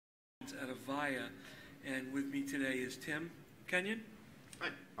of VIA, and with me today is Tim Kenyon. Hi,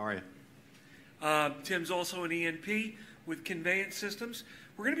 how are you? Tim's also an ENP with Conveyant Systems.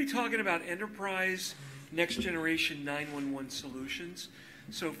 We're going to be talking about enterprise next-generation 911 solutions.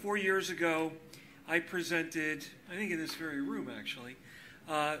 So 4 years ago, I presented, I think in this very room actually,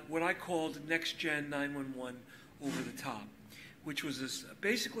 what I called Next-Gen 911 over the top, which was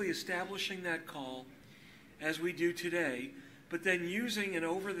basically establishing that call as we do today, but then using an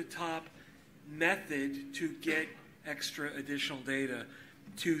over-the-top method to get extra additional data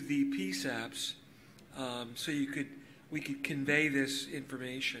to the PSAPs, so we could convey this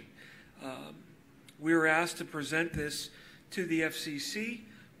information. We were asked to present this to the FCC,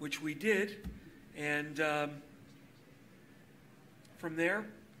 which we did, and from there,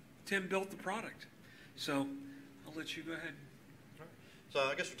 Tim built the product. So I'll let you go ahead. So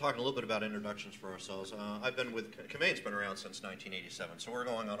I guess we're talking a little bit about introductions for ourselves. I've been with Conveyant's been around since 1987, so we're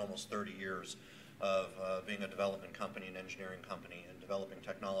going on almost 30 years of being a development company, an engineering company, and developing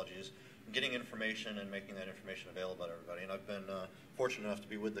technologies, getting information and making that information available to everybody. And I've been fortunate enough to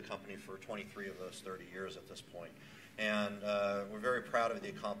be with the company for 23 of those 30 years at this point. And we're very proud of the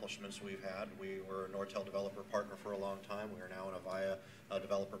accomplishments we've had. We were a Nortel developer partner for a long time. We are now an Avaya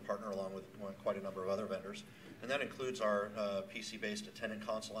developer partner along with quite a number of other vendors. And that includes our PC-based attendant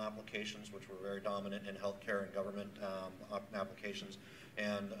console applications, which were very dominant in healthcare and government applications.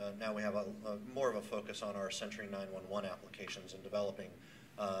 And now we have more of a focus on our Century 911 applications and developing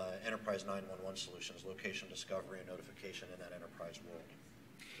enterprise 911 solutions, location discovery and notification in that enterprise world.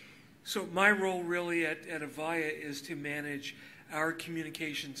 So my role really at Avaya is to manage our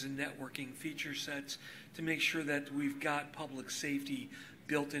communications and networking feature sets to make sure that we've got public safety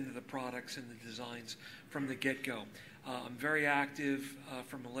built into the products and the designs from the get-go. I'm very active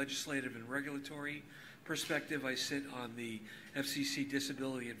from a legislative and regulatory perspective. I sit on the FCC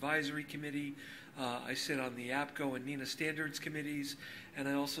Disability Advisory Committee. I sit on the APCO and NENA Standards Committees, and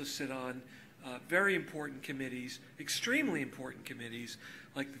I also sit on very important committees, extremely important committees,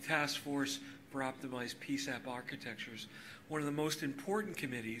 like the Task Force for Optimized PSAP Architectures, one of the most important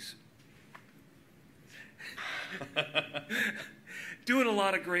committees. Doing a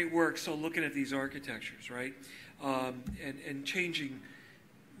lot of great work, so looking at these architectures, right, and changing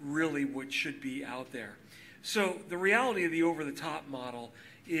really what should be out there. So the reality of the over-the-top model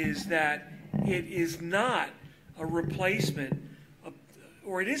is that it is not a replacement,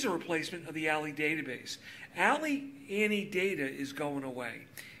 or it is a replacement of the ALI database. ALI data is going away.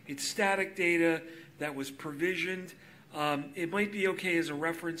 It's static data that was provisioned. It might be okay as a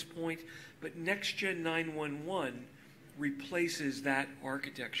reference point, but Next-Gen 911 replaces that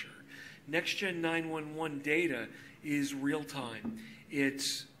architecture. Next-Gen 911 data is real-time.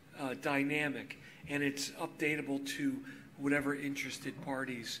 It's dynamic, and it's updatable to whatever interested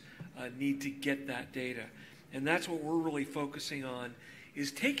parties need to get that data. And that's what we're really focusing on,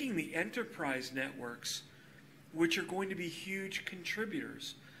 is taking the enterprise networks, which are going to be huge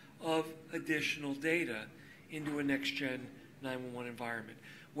contributors of additional data, into a next-gen 911 environment,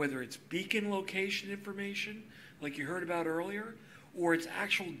 whether it's beacon location information, like you heard about earlier, or it's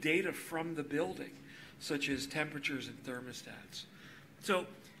actual data from the building, such as temperatures and thermostats. So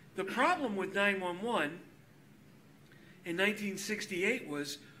the problem with 911 in 1968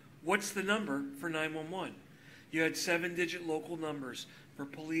 was, what's the number for 911? You had 7-digit local numbers for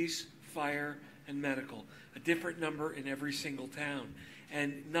police, fire, and medical, a different number in every single town.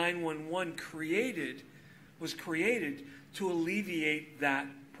 And 911 was created to alleviate that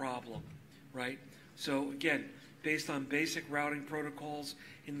problem, right? So again, based on basic routing protocols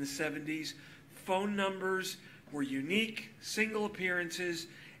in the 70s, phone numbers were unique, single appearances,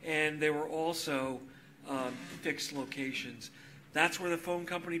 and they were also fixed locations. That's where the phone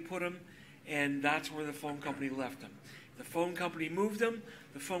company put them, and that's where the phone company left them. The phone company moved them,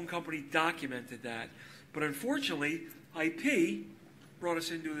 the phone company documented that. But unfortunately, IP brought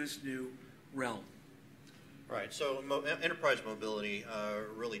us into this new realm. Right, so enterprise mobility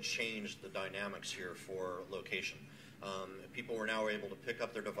really changed the dynamics here for location. People were now able to pick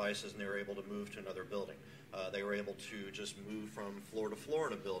up their devices and they were able to move to another building. They were able to just move from floor to floor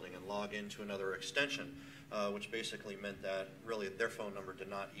in a building and log into another extension, which basically meant that really their phone number did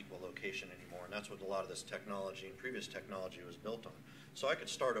not equal location anymore, and that's what a lot of this technology and previous technology was built on. So I could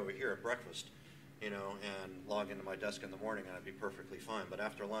start over here at breakfast, and log into my desk in the morning and I'd be perfectly fine. But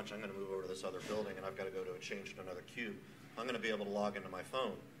after lunch, I'm going to move over to this other building and I've got to go to change to another cube. I'm going to be able to log into my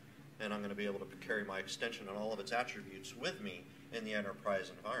phone, and I'm going to be able to carry my extension and all of its attributes with me in the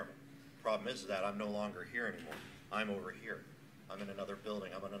enterprise environment. Problem is that I'm no longer here anymore. I'm over here. I'm in another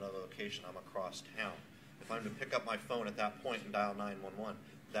building. I'm in another location. I'm across town. If I'm to pick up my phone at that point and dial 911,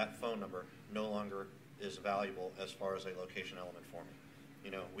 that phone number no longer is valuable as far as a location element for me.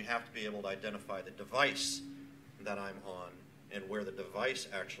 You know, we have to be able to identify the device that I'm on and where the device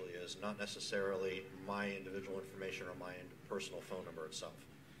actually is, not necessarily my individual information or my personal phone number itself.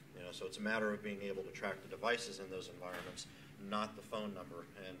 You know, so it's a matter of being able to track the devices in those environments, not the phone number,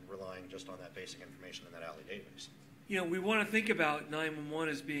 and relying just on that basic information in that alley database. You know, we want to think about 911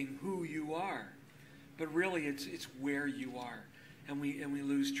 as being who you are, but really it's where you are, and we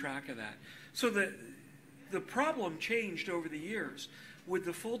lose track of that. So the problem changed over the years. With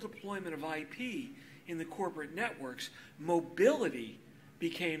the full deployment of IP in the corporate networks, mobility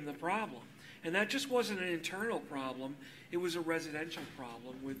became the problem. And that just wasn't an internal problem, it was a residential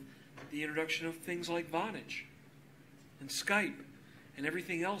problem with the introduction of things like Vonage and Skype and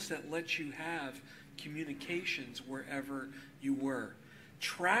everything else that lets you have communications wherever you were.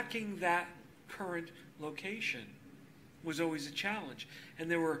 Tracking that current location was always a challenge.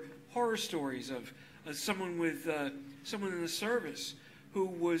 And there were horror stories of someone in the service who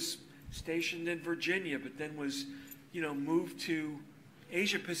was stationed in Virginia but then was, moved to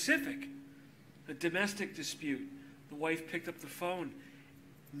Asia Pacific. A domestic dispute. The wife picked up the phone.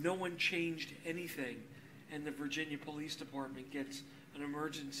 No one changed anything. And the Virginia Police Department gets an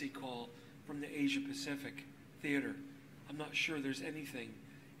emergency call from the Asia Pacific theater. I'm not sure there's anything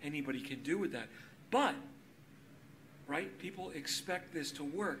anybody can do with that. But, right, people expect this to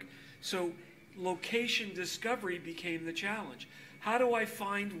work. So location discovery became the challenge. How do I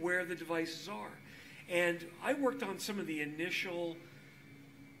find where the devices are? And I worked on some of the initial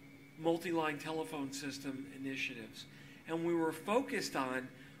multi-line telephone system initiatives, and we were focused on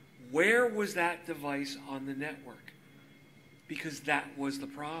where was that device on the network, because that was the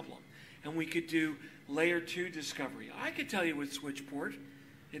problem. And we could do layer 2 discovery. I could tell you what switch port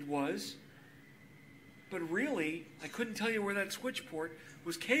it was, but really I couldn't tell you where that switch port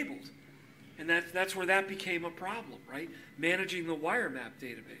was cabled. And that's where that became a problem, right? Managing the wire map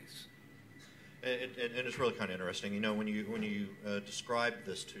database. And it's really kind of interesting. You know, when you describe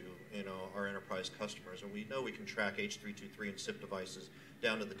this to our enterprise customers, and we know we can track H323 and SIP devices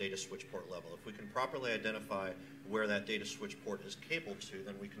down to the data switch port level. If we can properly identify where that data switch port is cabled to,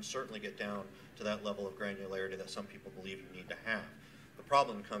 then we can certainly get down to that level of granularity that some people believe you need to have. The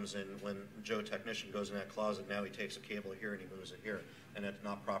problem comes in when Joe technician goes in that closet. Now he takes a cable here and he moves it here, and it's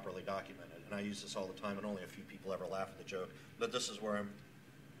not properly documented. And I use this all the time, and only a few people ever laugh at the joke. But this is where I'm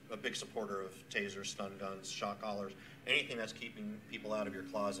a big supporter of tasers, stun guns, shock collars, anything that's keeping people out of your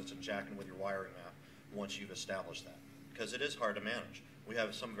closets and jacking with your wiring map once you've established that. Because it is hard to manage. We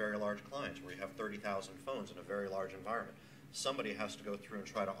have some very large clients where you have 30,000 phones in a very large environment. Somebody has to go through and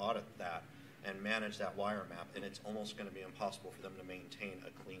try to audit that and manage that wire map, and it's almost going to be impossible for them to maintain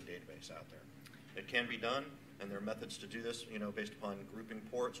a clean database out there. It can be done, and there are methods to do this, based upon grouping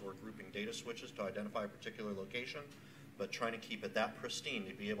ports or grouping data switches to identify a particular location. But trying to keep it that pristine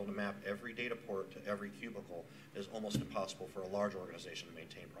to be able to map every data port to every cubicle is almost impossible for a large organization to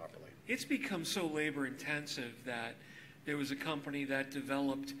maintain properly. It's become so labor intensive that there was a company that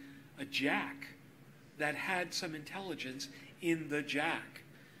developed a jack that had some intelligence in the jack.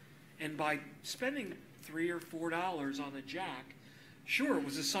 And by spending $3 or $4 on a jack, sure, it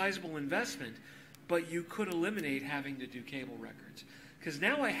was a sizable investment, but you could eliminate having to do cable records. Because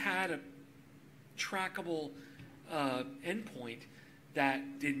now I had a trackable endpoint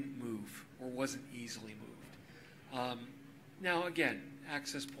that didn't move or wasn't easily moved. Now again,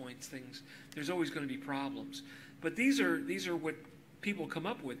 access points, things, there's always going to be problems. But these are what people come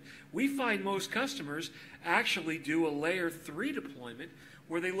up with. We find most customers actually do a layer 3 deployment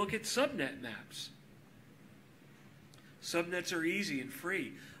where they look at subnet maps. Subnets are easy and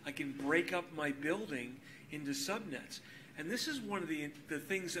free. I can break up my building into subnets. And this is one of the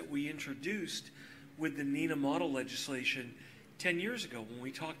things that we introduced with the NENA model legislation 10 years ago when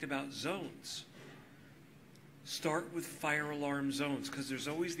we talked about zones. Start with fire alarm zones, because there's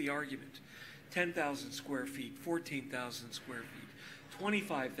always the argument. 10,000 square feet, 14,000 square feet,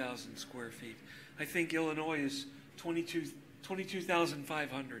 25,000 square feet. I think Illinois is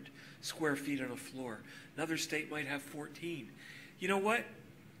 22,500 square feet on a floor. Another state might have 14. You know what?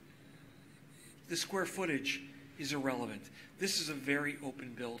 The square footage is irrelevant. This is a very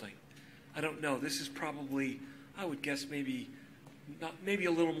open building. I don't know. This is probably, I would guess, maybe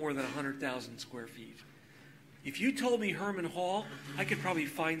a little more than 100,000 square feet. If you told me Herman Hall, I could probably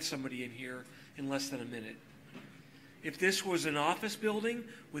find somebody in here in less than a minute. If this was an office building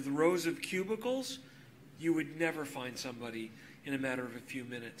with rows of cubicles, you would never find somebody in a matter of a few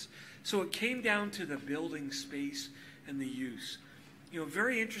minutes. So it came down to the building space and the use. A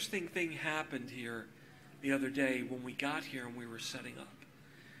very interesting thing happened here the other day when we got here and we were setting up.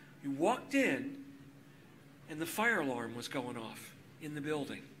 You walked in, and the fire alarm was going off in the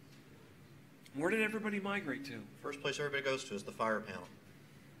building. Where did everybody migrate to? First place everybody goes to is the fire panel.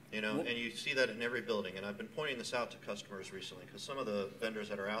 And you see that in every building. And I've been pointing this out to customers recently because some of the vendors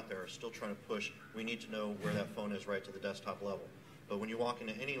that are out there are still trying to push, we need to know where that phone is right to the desktop level. But when you walk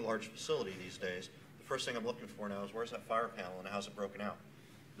into any large facility these days, the first thing I'm looking for now is where's that fire panel and how's it broken out?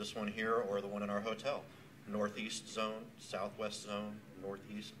 This one here or the one in our hotel? Northeast zone, southwest zone,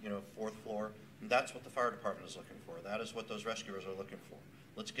 northeast, fourth floor. And that's what the fire department is looking for. That is what those rescuers are looking for.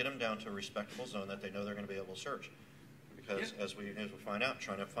 Let's get them down to a respectable zone that they know they're going to be able to search. Because as we find out,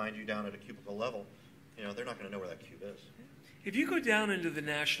 trying to find you down at a cubicle level, they're not going to know where that cube is. If you go down into the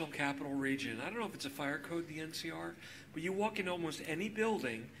National Capital Region, I don't know if it's a fire code, the NCR, but you walk into almost any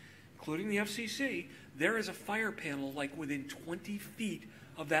building, including the FCC, there is a fire panel like within 20 feet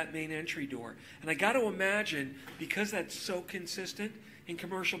of that main entry door. And I got to imagine, because that's so consistent in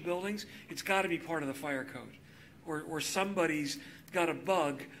commercial buildings, it's got to be part of the fire code. Or somebody's got a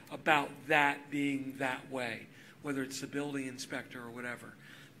bug about that being that way, whether it's the building inspector or whatever.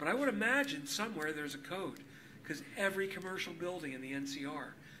 But I would imagine somewhere there's a code, because every commercial building in the NCR,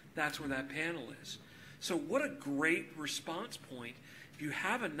 that's where that panel is. So what a great response point. If you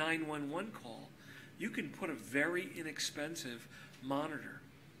have a 911 call, you can put a very inexpensive monitor.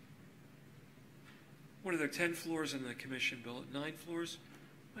 What are there, 10 floors in the commission building? 9 floors?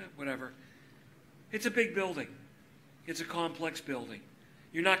 Whatever. It's a big building. It's a complex building.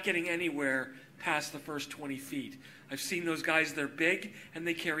 You're not getting anywhere past the first 20 feet. I've seen those guys, they're big, and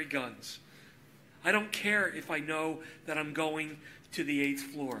they carry guns. I don't care if I know that I'm going to the 8th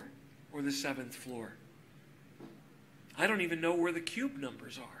floor or the 7th floor. I don't even know where the cube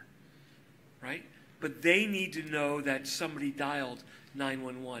numbers are, right? But they need to know that somebody dialed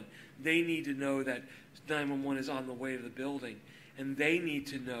 911. They need to know that 911 is on the way to the building. And they need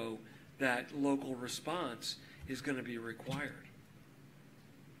to know that local response is going to be required.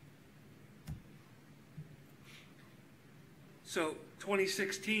 So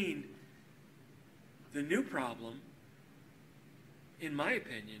 2016, the new problem, in my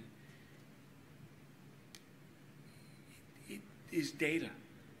opinion, is data.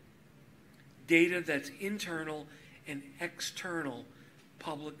 Data that's internal and external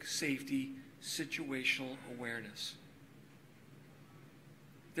public safety situational awareness.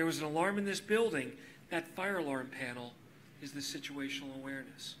 There was an alarm in this building. That fire alarm panel is the situational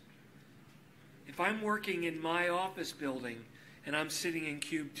awareness. If I'm working in my office building and I'm sitting in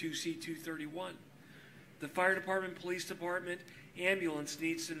cube 2C231, the fire department, police department, ambulance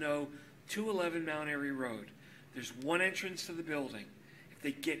needs to know 211 Mount Airy Road. There's one entrance to the building. If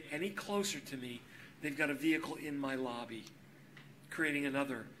they get any closer to me, they've got a vehicle in my lobby, creating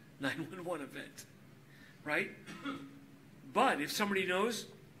another 911 event, right? But if somebody knows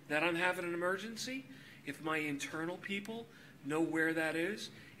that I'm having an emergency, if my internal people know where that is,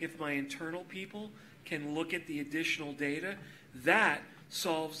 if my internal people can look at the additional data, that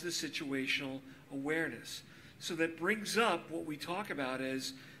solves the situational awareness. So that brings up what we talk about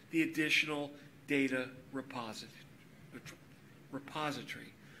as the additional data repository.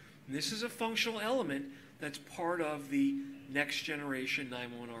 And this is a functional element that's part of the next generation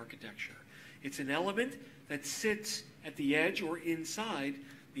 911 architecture. It's an element that sits at the edge or inside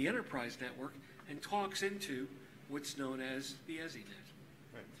the enterprise network and talks into what's known as the EZNet.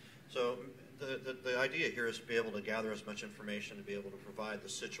 Right. So the idea here is to be able to gather as much information to be able to provide the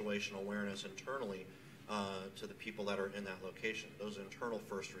situational awareness internally to the people that are in that location, those internal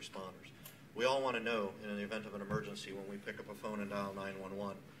first responders. We all want to know in the event of an emergency when we pick up a phone and dial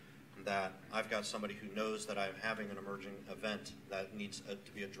 911 that I've got somebody who knows that I'm having an emerging event that needs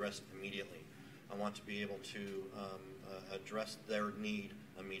to be addressed immediately. I want to be able to address their need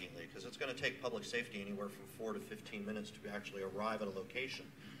immediately, because it's going to take public safety anywhere from 4 to 15 minutes to actually arrive at a location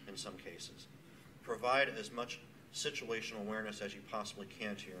in some cases. Provide as much situational awareness as you possibly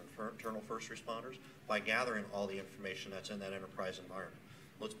can to your internal first responders by gathering all the information that's in that enterprise environment.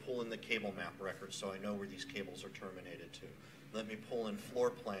 Let's pull in the cable map records so I know where these cables are terminated to. Let me pull in floor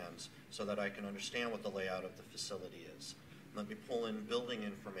plans so that I can understand what the layout of the facility is. Let me pull in building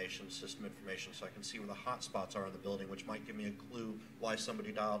information, system information, so I can see where the hot spots are in the building, which might give me a clue why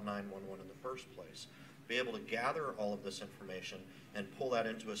somebody dialed 911 in the first place. Be able to gather all of this information and pull that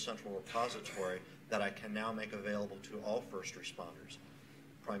into a central repository that I can now make available to all first responders.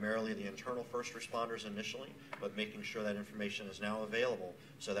 Primarily the internal first responders initially, but making sure that information is now available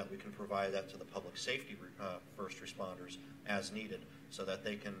so that we can provide that to the public safety first responders as needed, so that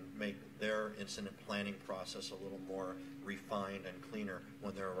they can make their incident planning process a little more refined and cleaner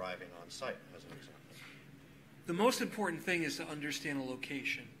when they're arriving on site, as an example. The most important thing is to understand a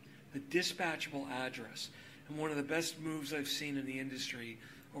location. the dispatchable address. And one of the best moves I've seen in the industry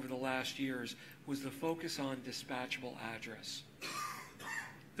over the last years was the focus on dispatchable address.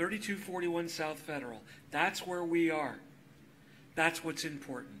 3241 South Federal, that's where we are. That's what's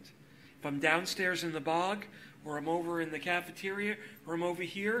important. If I'm downstairs in the bog, or I'm over in the cafeteria, or I'm over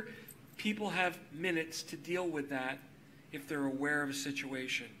here, people have minutes to deal with that if they're aware of a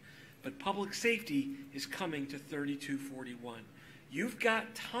situation. But public safety is coming to 3241. You've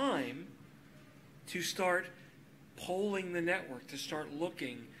got time to start polling the network, to start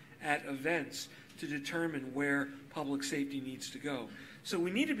looking at events to determine where public safety needs to go. So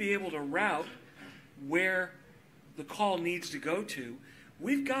we need to be able to route where the call needs to go to.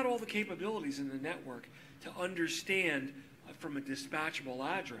 We've got all the capabilities in the network to understand from a dispatchable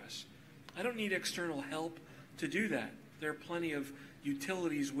address. I don't need external help to do that. There are plenty of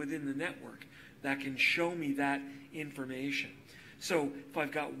utilities within the network that can show me that information. So if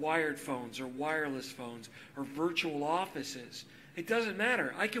I've got wired phones or wireless phones or virtual offices, it doesn't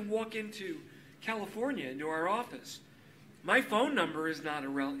matter. I can walk into California, into our office. My phone number is not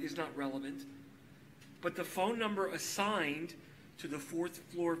relevant, but the phone number assigned to the 4th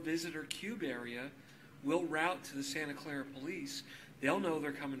floor visitor cube area will route to the Santa Clara Police. They'll know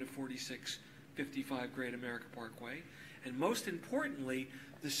they're coming to 4655 Great America Parkway. And most importantly,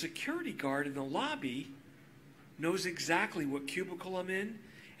 the security guard in the lobby knows exactly what cubicle I'm in,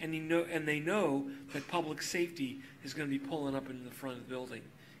 and they know that public safety is going to be pulling up into the front of the building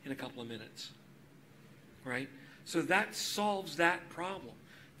in a couple of minutes. Right? So that solves that problem.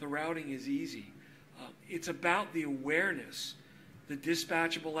 The routing is easy. It's about the awareness, the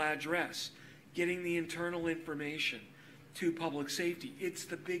dispatchable address, getting the internal information to public safety. It's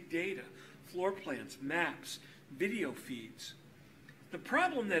the big data, floor plans, maps, video feeds. The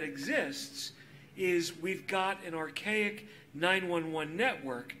problem that exists is we've got an archaic 911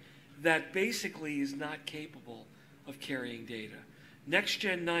 network that basically is not capable of carrying data.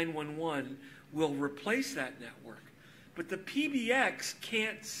 Next-gen 911 will replace that network, but the PBX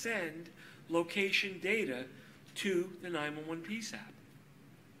can't send location data to the 911 PSAP.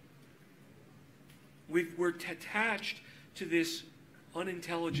 We're attached to this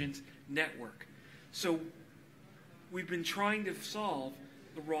unintelligent network. So we've been trying to solve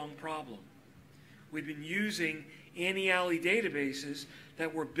the wrong problem. We've been using anti-alley databases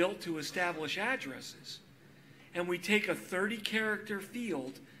that were built to establish addresses, and we take a 30-character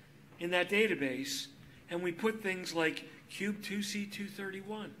field in that database, and we put things like cube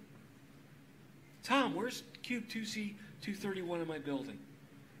 2C231. Tom, where's cube 2C231 in my building?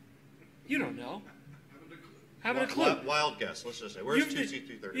 You don't know. Haven't a clue. Wild guess. Let's just say, where's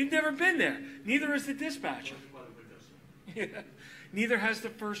 2C231? You've never been there. Neither is the dispatcher. Yeah. Neither has the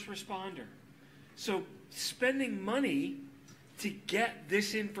first responder. So spending money to get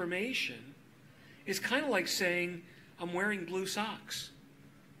this information is kind of like saying, I'm wearing blue socks.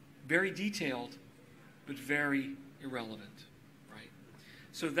 Very detailed, but very irrelevant, right?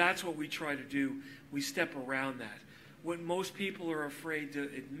 So that's what we try to do. We step around that. What most people are afraid to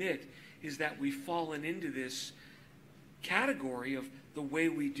admit is that we've fallen into this category of the way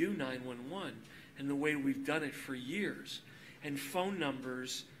we do 911 and the way we've done it for years. And phone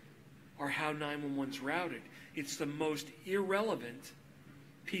numbers are how 911's routed. It's the most irrelevant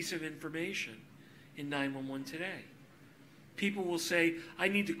piece of information in 911 today. People will say, I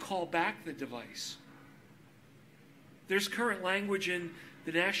need to call back the device. There's current language in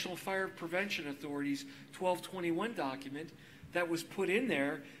the National Fire Prevention Authority's 1221 document that was put in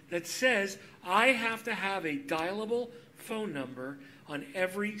there that says I have to have a dialable phone number on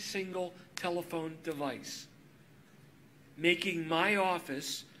every single telephone device, making my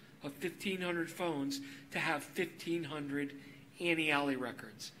office of 1,500 phones to have 1,500 anti-alley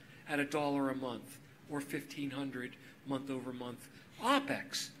records at $1 a month or 1,500 month-over-month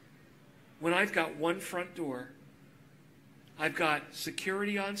OPEX. When I've got one front door, I've got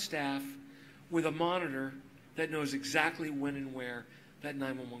security on staff with a monitor that knows exactly when and where that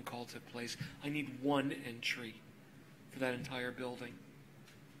 911 call took place. I need one entry for that entire building.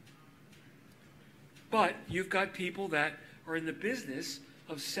 But you've got people that are in the business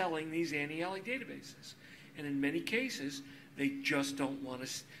of selling these anti-alley databases. And in many cases, they just don't want to,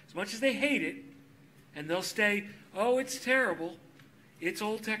 as much as they hate it, and they'll say, oh, it's terrible, it's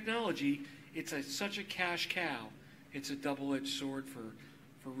old technology, it's such a cash cow. It's a double-edged sword for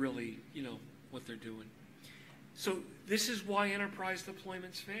really, what they're doing. So this is why enterprise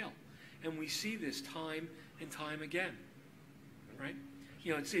deployments fail. And we see this time and time again, right?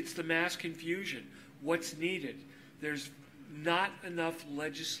 It's the mass confusion. What's needed? There's not enough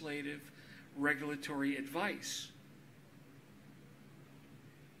legislative regulatory advice.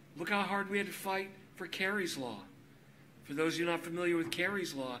 Look how hard we had to fight for Carey's Law. For those of you not familiar with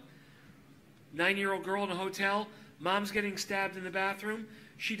Carey's Law, 9-year-old girl in a hotel, mom's getting stabbed in the bathroom,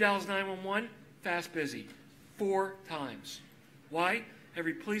 she dials 911, fast busy, 4 times. Why?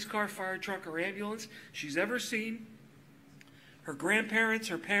 Every police car, fire truck, or ambulance she's ever seen, her grandparents,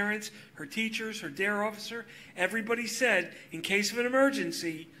 her parents, her teachers, her dare officer, everybody said, in case of an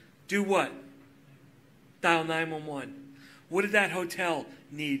emergency, do what? Dial 911. What did that hotel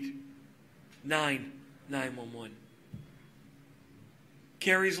need? 911.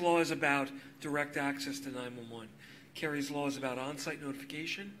 Carey's Law is about direct access to 911. Carey's Law is about on-site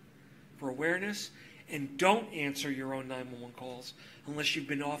notification for awareness, and don't answer your own 911 calls unless you've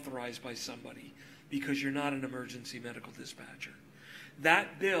been authorized by somebody, because you're not an emergency medical dispatcher.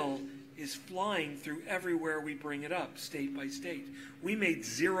 That bill is flying through everywhere we bring it up, state by state. We made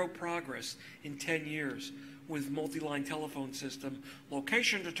 0 progress in 10 years with multi-line telephone system,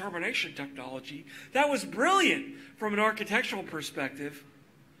 location determination technology. That was brilliant from an architectural perspective,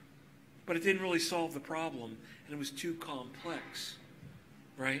 but it didn't really solve the problem, and it was too complex,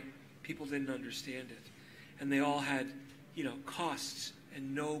 right? People didn't understand it. And they all had, costs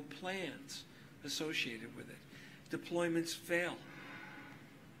and no plans associated with it. Deployments fail.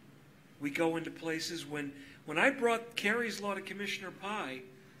 We go into places when I brought Carey's Law to Commissioner Pai,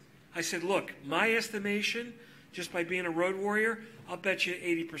 I said, look, my estimation, just by being a road warrior, I'll bet you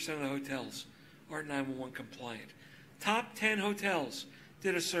 80% of the hotels aren't 911 compliant. Top 10 hotels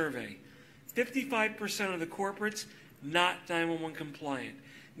did a survey. 55% of the corporates, not 911 compliant.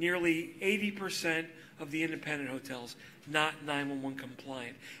 Nearly 80% of the independent hotels, not 911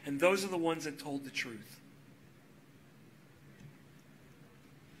 compliant. And those are the ones that told the truth.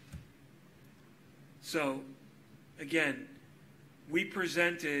 So, again, we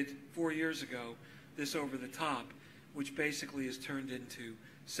presented 4 years ago this over the top, which basically has turned into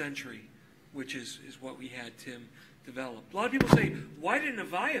Sentry, which is what we had Tim develop. A lot of people say, why didn't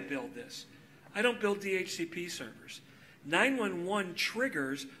Avaya build this? I don't build DHCP servers. 911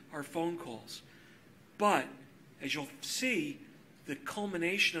 triggers our phone calls. But, as you'll see, the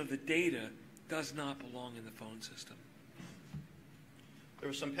culmination of the data does not belong in the phone system. There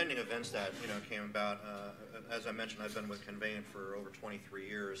were some pending events that came about. As I mentioned, I've been with Conveyant for over 23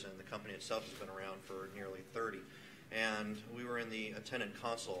 years, and the company itself has been around for nearly 30. And we were in the attendant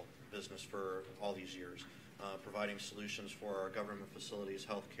console business for all these years, providing solutions for our government facilities,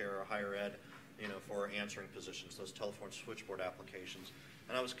 healthcare, higher ed, for answering positions, those telephone switchboard applications.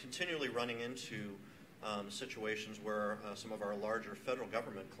 And I was continually running into situations where some of our larger federal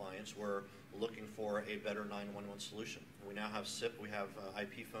government clients were looking for a better 911 solution. We now have SIP, we have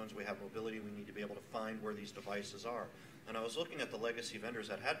IP phones, we have mobility, we need to be able to find where these devices are. And I was looking at the legacy vendors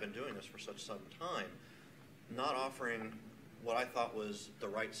that had been doing this for such some time, not offering what I thought was the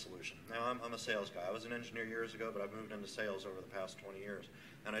right solution. Now, I'm a sales guy. I was an engineer years ago, but I've moved into sales over the past 20 years.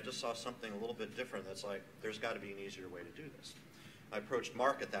 And I just saw something a little bit different that's like, there's got to be an easier way to do this. I approached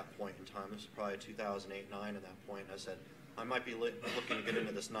Mark at that point in time. This was probably 2008-09 at that point. And I said, I might be looking to get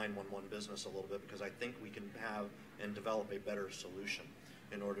into this 911 business a little bit because I think we can have and develop a better solution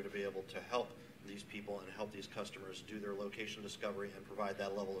in order to be able to help these people and help these customers do their location discovery and provide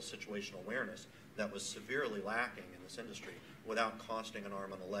that level of situational awareness that was severely lacking in this industry without costing an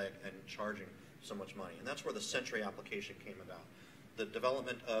arm and a leg and charging so much money. And that's where the Sentry application came about. The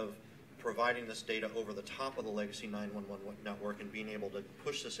development of providing this data over the top of the legacy 911 network and being able to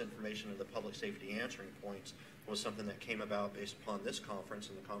push this information into the public safety answering points was something that came about based upon this conference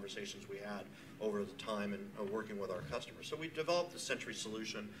and the conversations we had over the time and working with our customers. So we developed the Sentry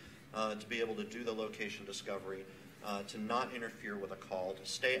solution to be able to do the location discovery, to not interfere with a call, to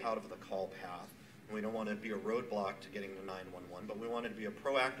stay out of the call path. And we don't want to be a roadblock to getting to 911, but we wanted to be a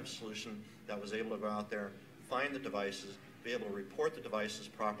proactive solution that was able to go out there, find the devices, be able to report the devices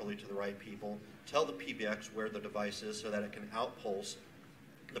properly to the right people, tell the PBX where the device is so that it can outpulse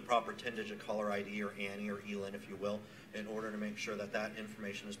the proper 10-digit caller ID or ANI or ELIN, if you will, in order to make sure that that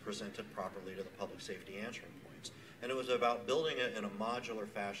information is presented properly to the public safety answering points. And it was about building it in a modular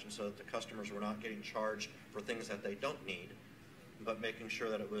fashion so that the customers were not getting charged for things that they don't need, but making sure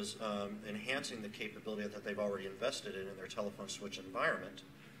that it was enhancing the capability that they've already invested in their telephone switch environment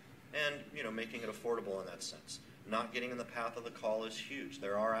and making it affordable in that sense. Not getting in the path of the call is huge.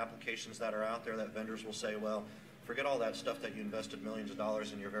 There are applications that are out there that vendors will say, well, forget all that stuff that you invested millions of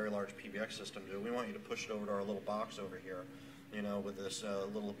dollars in your very large PBX system to. We want you to push it over to our little box over here, with this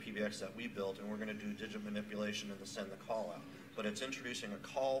little PBX that we built, and we're going to do digit manipulation and send the call out. But it's introducing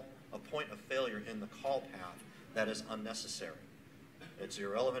a point of failure in the call path that is unnecessary. It's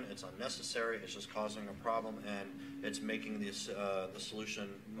irrelevant, it's unnecessary, it's just causing a problem, and it's making this, the solution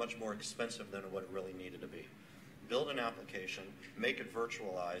much more expensive than what it really needed to be. Build an application, make it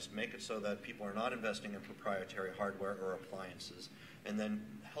virtualized, make it so that people are not investing in proprietary hardware or appliances, and then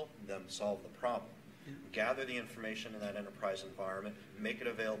help them solve the problem. Gather the information in that enterprise environment, make it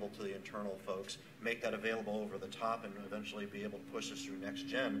available to the internal folks, make that available over the top, and eventually be able to push this through next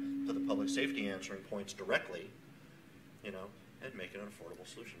gen to the public safety answering points directly, you know, and make it an affordable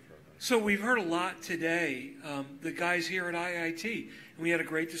solution for everybody. So we've heard a lot today, the guys here at IIT, and we had a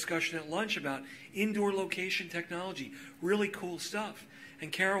great discussion at lunch about indoor location technology, really cool stuff.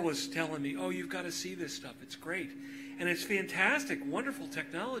 And Carol was telling me, oh, you've got to see this stuff, it's great. And it's fantastic, wonderful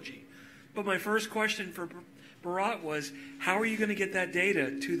technology. But my first question for Bharat was, how are you going to get that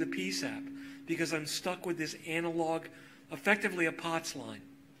data to the PSAP? Because I'm stuck with this analog, effectively a POTS line.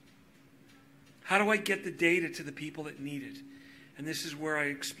 How do I get the data to the people that need it? And this is where I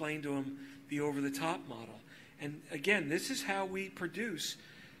explained to him the over-the-top model. And again, this is how we produce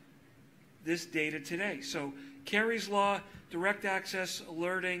this data today. So Carey's Law, direct access,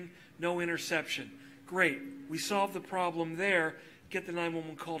 alerting, no interception. Great. We solved the problem there. Get the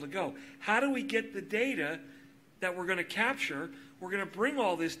 911 call to go. How do we get the data that we're going to capture? We're going to bring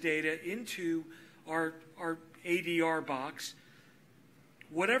all this data into our ADR box,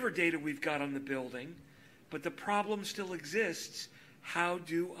 whatever data we've got on the building, but the problem still exists. How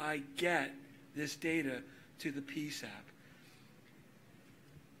do I get this data to the PSAP?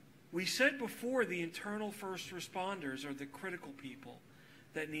 We said before the internal first responders are the critical people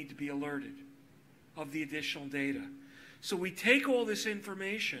that need to be alerted of the additional data. So we take all this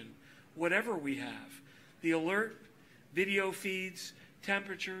information, whatever we have, the alert, video feeds,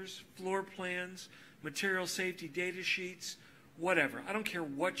 temperatures, floor plans, material safety data sheets, whatever. I don't care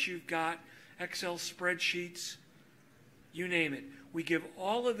what you've got, Excel spreadsheets, you name it. We give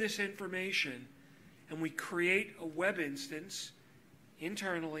all of this information and we create a web instance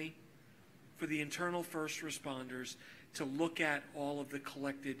internally for the internal first responders to look at all of the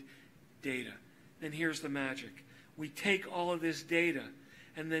collected data. Then here's the magic. We take all of this data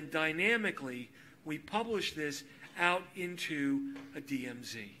and then dynamically we publish this out into a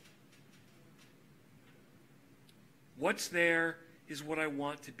DMZ. What's there is what I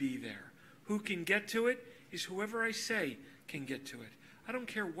want to be there. Who can get to it is whoever I say can get to it. I don't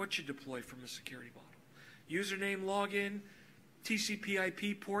care what you deploy from a security model. Username, login, TCP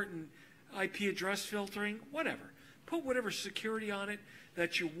IP port and IP address filtering, whatever. Put whatever security on it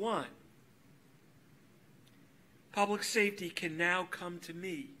that you want. Public safety can now come to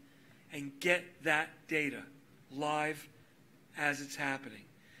me and get that data live as it's happening.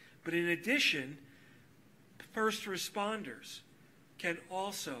 But in addition, first responders can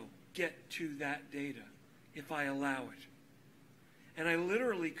also get to that data if I allow it. And I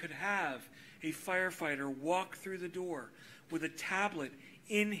literally could have a firefighter walk through the door with a tablet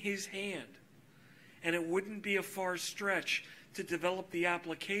in his hand. And it wouldn't be a far stretch to develop the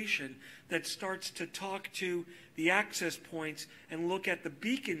application that starts to talk to the access points and look at the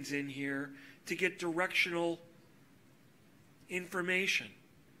beacons in here to get directional information.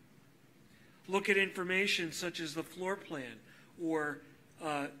 Look at information such as the floor plan or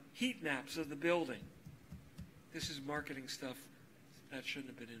heat maps of the building. This is marketing stuff that shouldn't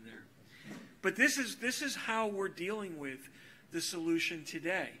have been in there. But this is how we're dealing with the solution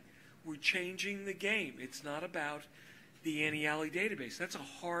today. We're changing the game. It's not about the anti-alley database. That's a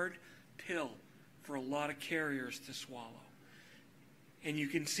hard pill for a lot of carriers to swallow. And you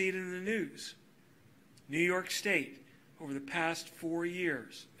can see it in the news. New York State, over the past 5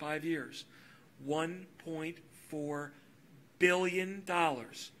 years, $1.4 billion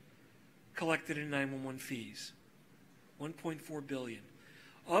collected in 911 fees. $1.4 billion.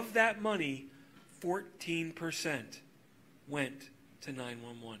 Of that money, 14% went to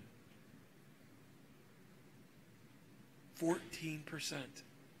 911. 14%.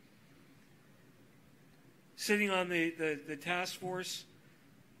 Sitting on the task force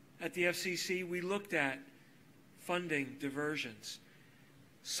at the FCC, we looked at funding diversions.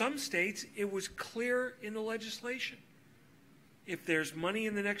 Some states, it was clear in the legislation. If there's money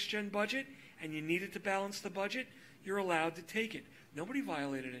in the next-gen budget and you need it to balance the budget, you're allowed to take it. Nobody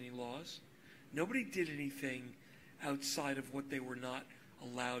violated any laws. Nobody did anything outside of what they were not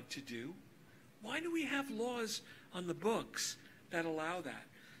allowed to do. Why do we have laws on the books that allow that?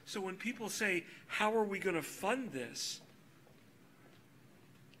 So when people say, how are we going to fund this?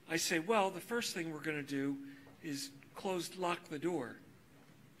 I say, well, the first thing we're going to do is lock the door,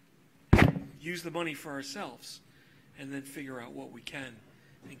 use the money for ourselves, and then figure out what we can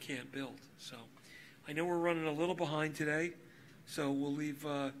and can't build. So I know we're running a little behind today, So we'll leave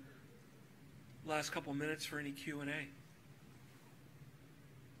last couple minutes for any Q&A.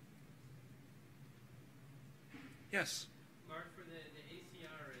 Yes? Mark, for the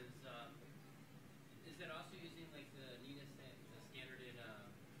ACR, is that also using like the NINA the standard in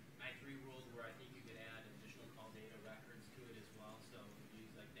I3 rules where I think you could add additional call data records to it as well? So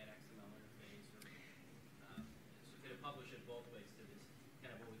use like that XML interface, or so could it publish it both ways to this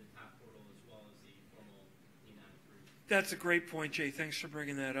kind of over-the-top portal as well as the formal NINA I3? That's a great point, Jay. Thanks for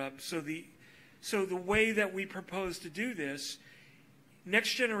bringing that up. So the way that we propose to do this,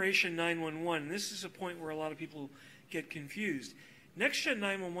 Next Generation 911, this is a point where a lot of people get confused. Next Gen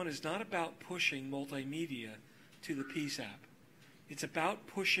 911 is not about pushing multimedia to the PSAP. It's about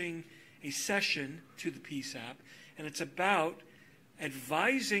pushing a session to the PSAP, and it's about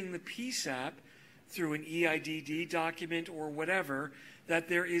advising the PSAP through an EIDD document or whatever that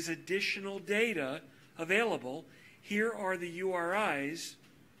there is additional data available. Here are the URIs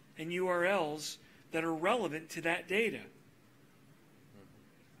and URLs that are relevant to that data.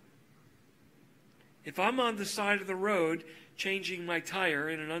 If I'm on the side of the road changing my tire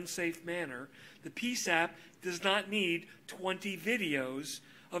in an unsafe manner, the PSAP does not need 20 videos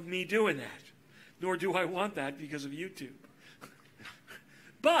of me doing that. Nor do I want that because of YouTube.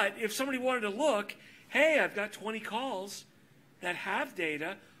 But if somebody wanted to look, hey, I've got 20 calls that have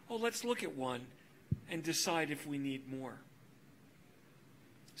data, oh, let's look at one and decide if we need more.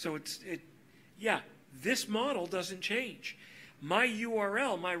 So this model doesn't change. My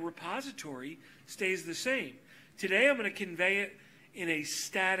URL, my repository, stays the same. Today I'm going to convey it in a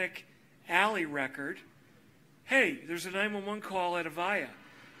static alley record. Hey, there's a 911 call at Avaya.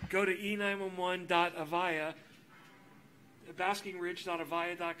 Go to e911.avaya,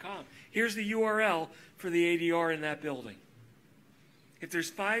 baskingridge.avaya.com. Here's the URL for the ADR in that building. If there's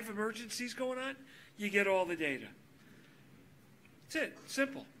 5 emergencies going on, you get all the data. That's it.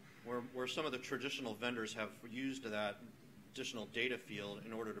 Simple. Where some of the traditional vendors have used that additional data field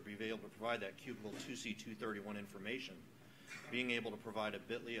in order to be able to provide that cubicle 2C231 information, being able to provide a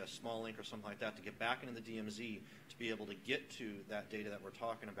bit.ly, a small link or something like that to get back into the DMZ to be able to get to that data that we're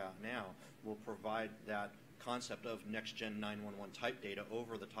talking about now will provide that concept of next-gen 911 type data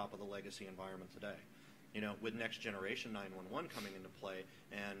over the top of the legacy environment today. You know, with next generation 911 coming into play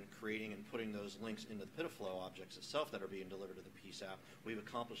and creating and putting those links into the PIDFlow objects itself that are being delivered to the PSAP, we've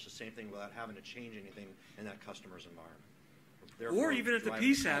accomplished the same thing without having to change anything in that customer's environment. Or even at the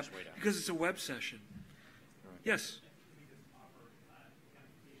PSAP, because it's a web session. Right. Yes?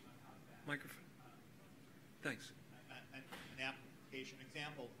 Microphone. Thanks. An application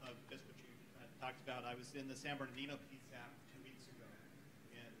example of just what you talked about. I was in the San Bernardino PSAP 2 weeks ago,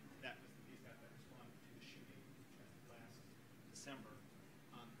 and that was the PSAP that responded to the shooting last December.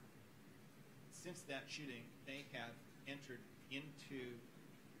 Since that shooting, they have entered into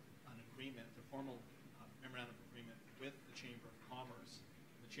an agreement, a formal memorandum of agreement with the Chamber of Commerce,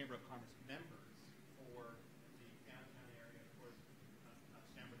 the Chamber of Commerce members for the downtown area, of course,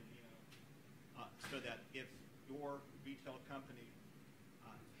 San Bernardino, so that if your retail company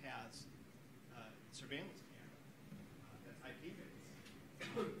has surveillance camera that's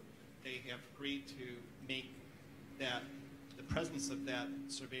IP-based, they have agreed to make that the presence of that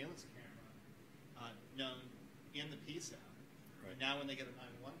surveillance camera known in the PSAP. Right. Now when they get a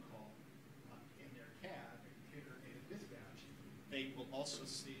 911 call in their CAD, computer-aided dispatch, they will also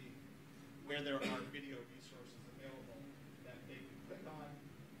see where there are video resources available that they can click on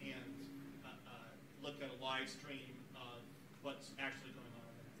and look at a live stream of what's actually going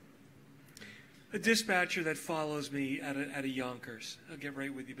on. A dispatcher that follows me at a Yonkers. I'll get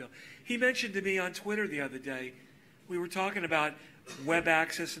right with you, Bill. He mentioned to me on Twitter the other day, we were talking about web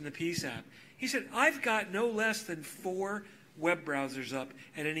access in the PSAP. He said, I've got no less than 4 web browsers up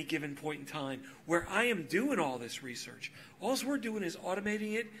at any given point in time where I am doing all this research. All we're doing is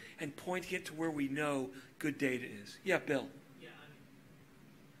automating it and pointing it to where we know good data is. Yeah, Bill. Yeah,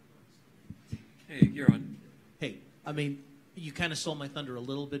 Hey, you're on. Hey, I mean, you kind of stole my thunder a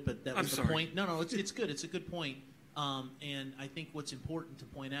little bit, but that was the point. No, it's good. It's a good point. And I think what's important to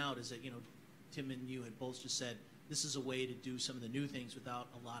point out is that, Tim and you had both just said this is a way to do some of the new things without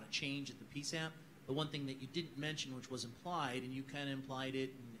a lot of change at the PSAP. The one thing that you didn't mention, which was implied, and you kind of implied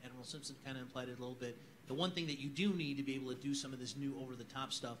it, and Admiral Simpson kind of implied it a little bit, the one thing that you do need to be able to do some of this new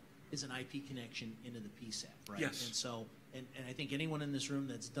over-the-top stuff is an IP connection into the PSAP, right? Yes. And so, and I think anyone in this room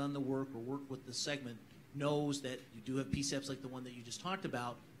that's done the work or worked with this segment knows that you do have PSAPs like the one that you just talked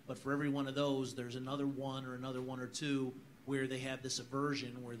about, but for every one of those, there's another one or two where they have this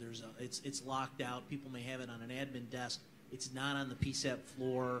aversion where it's locked out. People may have it on an admin desk. It's not on the PSAP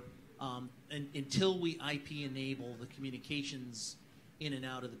floor. And until we IP enable the communications in and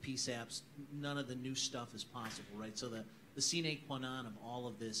out of the PSAPs, none of the new stuff is possible, right? So the sine qua non of all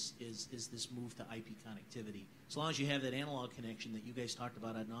of this is this move to IP connectivity. As long as you have that analog connection that you guys talked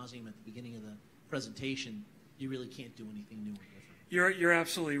about ad nauseum at the beginning of the presentation, you really can't do anything new or different. You're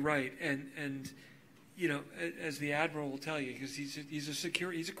absolutely right, and you know, as the admiral will tell you, because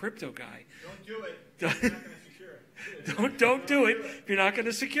he's a crypto guy. Don't do it. You're not going to secure it. Don't do it if you're not going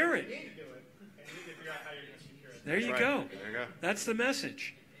to secure it. You need to do it, and you need to figure out how you're going to secure it. There you go. There you go. That's the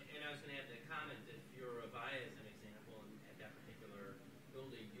message. And I was going to add the comment that if you're a VIA as an example, and at that particular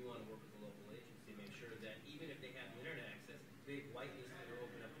building, you want to work with the local agency, make sure that even if they have internet access, they've whitelisted or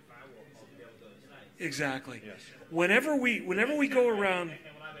opened up the firewall call to be able to go to sites. Exactly. Yes. Whenever we go around.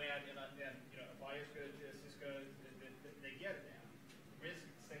 And what I would add, and you know, buyers go to Cisco, they get it now. Risk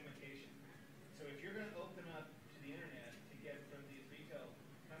segmentation. So if you're going to open up to the internet to get from these retail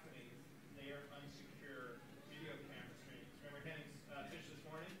companies their unsecure video camera streams. Remember Henning's pitch this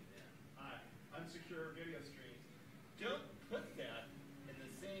morning? Unsecure video streams. Don't put that in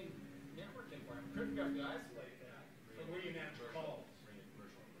the same network environment. Cryptography isolate that from where you manage calls.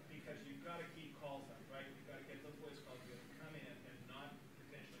 Because you've got to keep calls up, right? You've got to get those voice calls to come in and not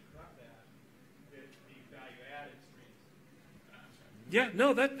potentially corrupt that with the value-added streams. Yeah,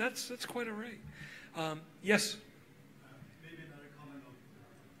 no, that's quite all right. Yes. Maybe another comment on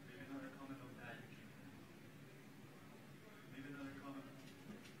that. Maybe another comment on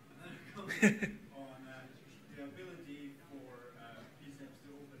the ability for PSAPs to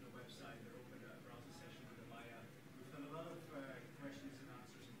open a website or open a browser session with a VIA. We've done a lot of questions and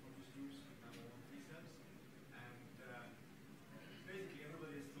answers and focus groups with number one PSAPs, and basically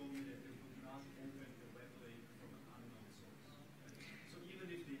everybody has told me that they would not open the web link from an unknown source. So even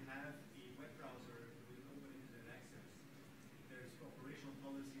if they have a web browser with open internet access, there's operational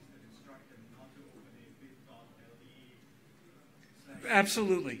policies that instruct them not to open a bit.ly.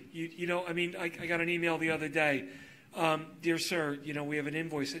 Absolutely. You know, I mean, I got an email the other day. Dear sir, you know, we have an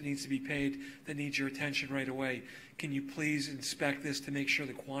invoice that needs to be paid that needs your attention right away. Can you please inspect this to make sure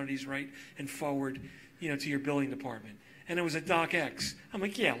the quantity's right and forward, you know, to your billing department? And it was a docx. I'm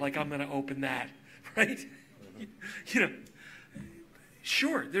like, yeah, like I'm going to open that, right? You know,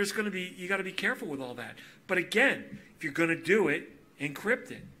 sure, there's going to be, you got to be careful with all that. But again, if you're going to do it,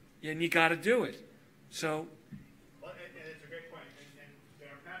 encrypt it. And you got to do it. So, Well, and it's a great point, and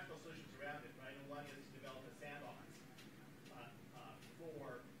there are practical solutions around it, right? And one is to develop a sandbox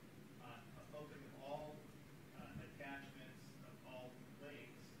for opening all attachments of all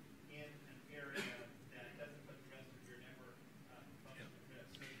links in an area that doesn't put the rest of your network function at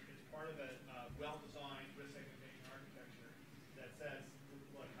risk. So it's part of a well-designed risk segmentation architecture that says,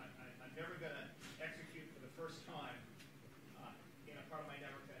 look, I'm never going to execute for the first time in a part of my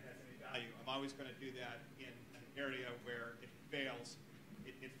network that has any value. I'm always going to do that in an area where it fails.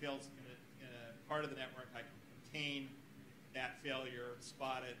 It fails in a part of the network. I can contain that failure,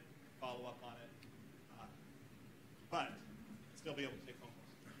 spot it, follow up on it, but still be able to take phone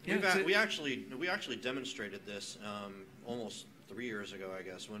calls. yeah, We actually demonstrated this almost 3 years ago, I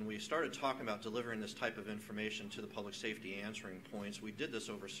guess, when we started talking about delivering this type of information to the public safety answering points. We did this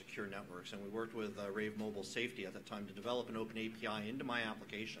over secure networks, and we worked with Rave Mobile Safety at that time to develop an open API into my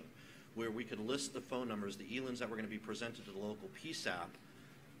application where we could list the phone numbers, the ELINs that were going to be presented to the local PSAP,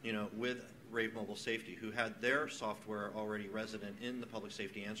 you know, with Rave Mobile Safety, who had their software already resident in the public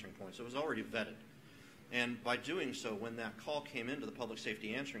safety answering point. So it was already vetted. And by doing so, when that call came into the public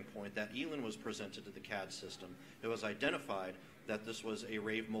safety answering point, that ELIN was presented to the CAD system. It was identified that this was a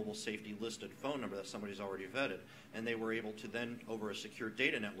Rave Mobile Safety listed phone number that somebody's already vetted. And they were able to then, over a secure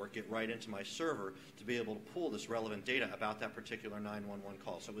data network, get right into my server to be able to pull this relevant data about that particular 911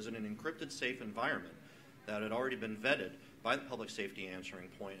 call. So it was in an encrypted, safe environment that had already been vetted by the public safety answering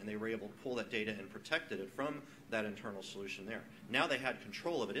point, and they were able to pull that data and protected it from that internal solution there. Now they had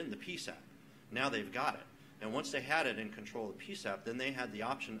control of it in the PSAP. Now they've got it. And once they had it in control of the PSAP, then they had the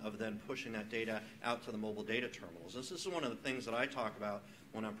option of then pushing that data out to the mobile data terminals. This is one of the things that I talk about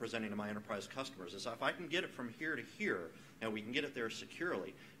when I'm presenting to my enterprise customers, is if I can get it from here to here, and we can get it there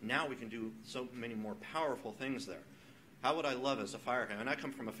securely, now we can do so many more powerful things there. How would I love as a firefighter? And I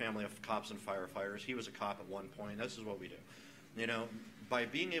come from a family of cops and firefighters. He was a cop at one point. This is what we do. You know, by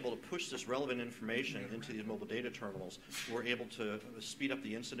being able to push this relevant information into these mobile data terminals, we're able to speed up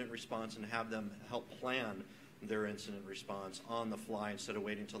the incident response and have them help plan their incident response on the fly instead of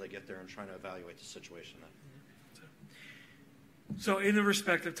waiting until they get there and trying to evaluate the situation then. So in the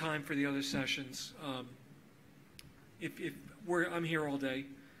respective time for the other sessions, I'm here all day,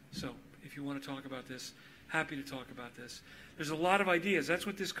 so if you want to talk about this, happy to talk about this. There's a lot of ideas. That's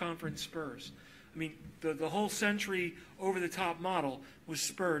what this conference spurs. I mean, the whole Century over-the-top model was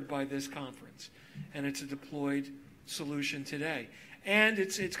spurred by this conference, and it's a deployed solution today. And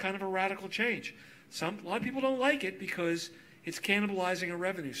it's kind of a radical change. A lot of people don't like it because it's cannibalizing a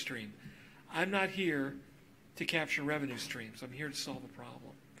revenue stream. I'm not here to capture revenue streams. I'm here to solve a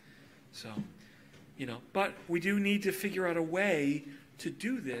problem. So, but we do need to figure out a way to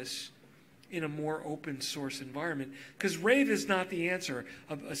do this in a more open source environment, because RAVE is not the answer.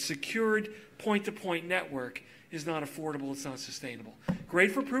 A secured point-to-point network is not affordable. It's not sustainable.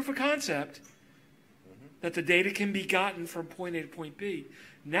 Great for proof of concept, that the data can be gotten from point A to point B.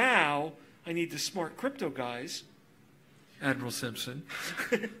 Now, I need the smart crypto guys, Admiral Simpson,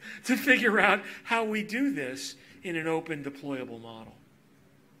 to figure out how we do this in an open deployable model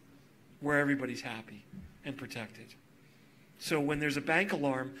where everybody's happy and protected. So when there's a bank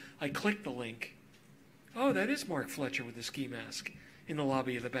alarm, I click the link. Oh, that is Mark Fletcher with the ski mask in the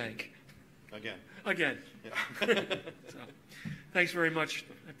lobby of the bank. Again. Yeah. So, thanks very much.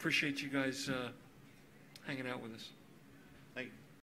 I appreciate you guys hanging out with us.